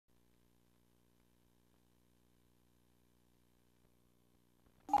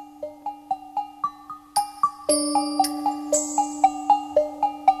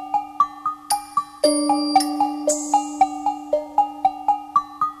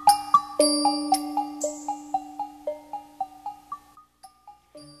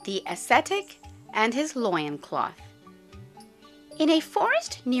The Ascetic and His Loin Cloth. In a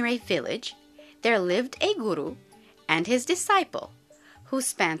forest near a village, there lived a guru and his disciple who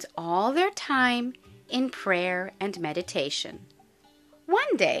spent all their time in prayer and meditation.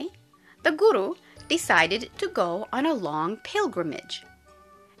 One day, the guru decided to go on a long pilgrimage.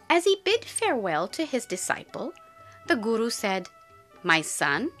 As he bid farewell to his disciple, the guru said, "My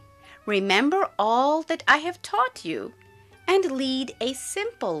son, remember all that I have taught you and lead a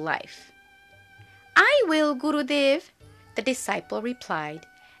simple life." "I will, Gurudev," the disciple replied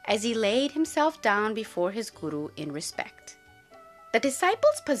as he laid himself down before his guru in respect. The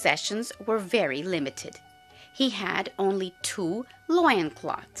disciple's possessions were very limited. He had only 2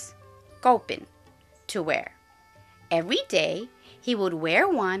 loincloths, kopin, to wear. Every day he would wear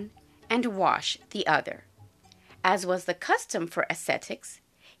one and wash the other. As was the custom for ascetics,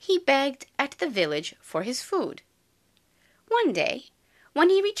 he begged at the village for his food. One day, when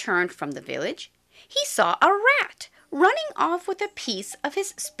he returned from the village, he saw a rat running off with a piece of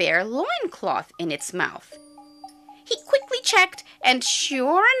his spare loincloth in its mouth. He quickly checked, and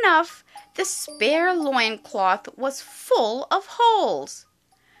sure enough, the spare loincloth was full of holes.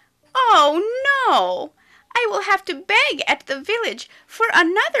 "Oh no! I will have to beg at the village for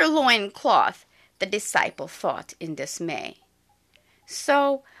another loincloth," the disciple thought in dismay.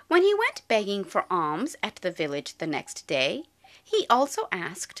 So, when he went begging for alms at the village the next day, he also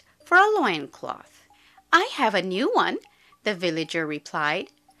asked for a loincloth. "I have a new one," the villager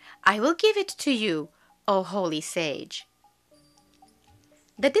replied. "I will give it to you, O holy sage."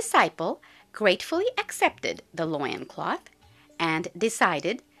 The disciple gratefully accepted the loincloth and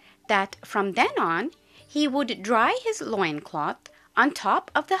decided that from then on he would dry his loincloth on top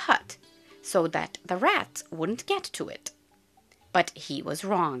of the hut so that the rats wouldn't get to it. But he was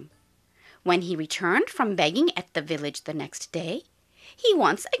wrong. When he returned from begging at the village the next day, he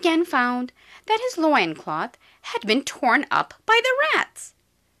once again found that his loincloth had been torn up by the rats.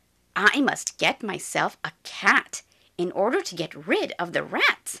 "I must get myself a cat in order to get rid of the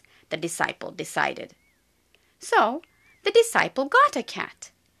rats," the disciple decided. So the disciple got a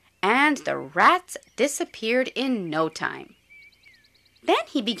cat, and the rats disappeared in no time. Then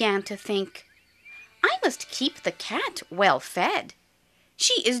he began to think, "I must keep the cat well fed.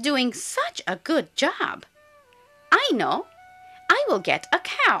 She is doing such a good job. I know, I will get a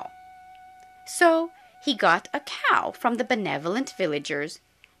cow." So he got a cow from the benevolent villagers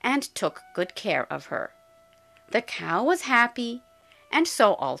and took good care of her. The cow was happy, and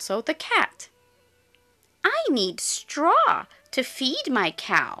so also the cat. "I need straw to feed my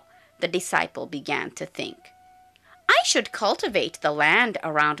cow," the disciple began to think. "I should cultivate the land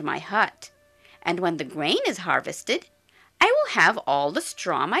around my hut, and when the grain is harvested, I will have all the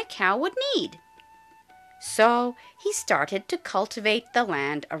straw my cow would need." So he started to cultivate the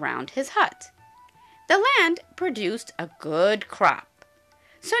land around his hut. The land produced a good crop,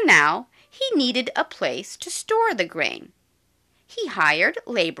 so now he needed a place to store the grain. He hired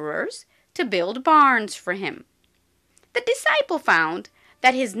laborers to build barns for him. The disciple found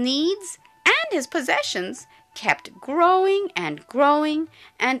that his needs and his possessions kept growing and growing,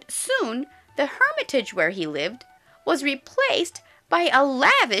 and soon the hermitage where he lived was replaced by a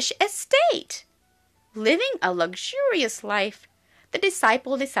lavish estate. Living a luxurious life, the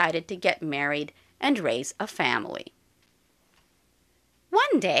disciple decided to get married and raise a family.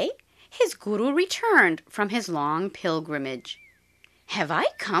 One day, his guru returned from his long pilgrimage. "Have I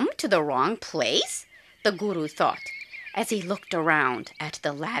come to the wrong place?" the guru thought as he looked around at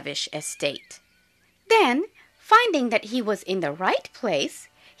the lavish estate. Then, finding that he was in the right place,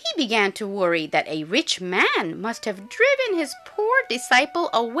 he began to worry that a rich man must have driven his poor disciple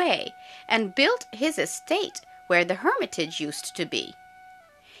away and built his estate where the hermitage used to be.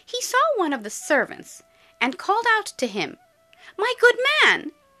 He saw one of the servants and called out to him, "My good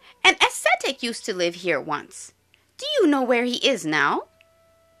man, an ascetic used to live here once. Do you know where he is now?"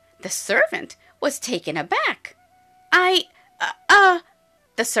 The servant was taken aback.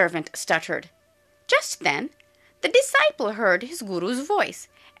 The servant stuttered. Just then, the disciple heard his guru's voice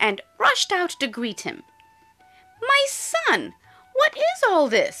and rushed out to greet him. "My son, what is all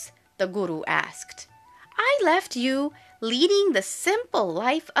this?" the guru asked. "I left you leading the simple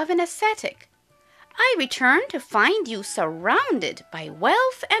life of an ascetic. I returned to find you surrounded by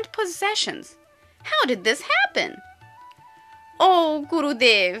wealth and possessions. How did this happen?" "Oh,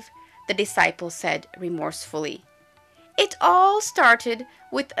 Gurudev," the disciple said remorsefully, "it all started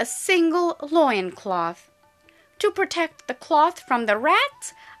with a single loincloth. To protect the cloth from the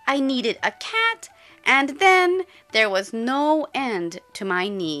rats, I needed a cat, and then there was no end to my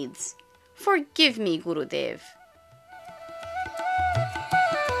needs. Forgive me, Gurudev."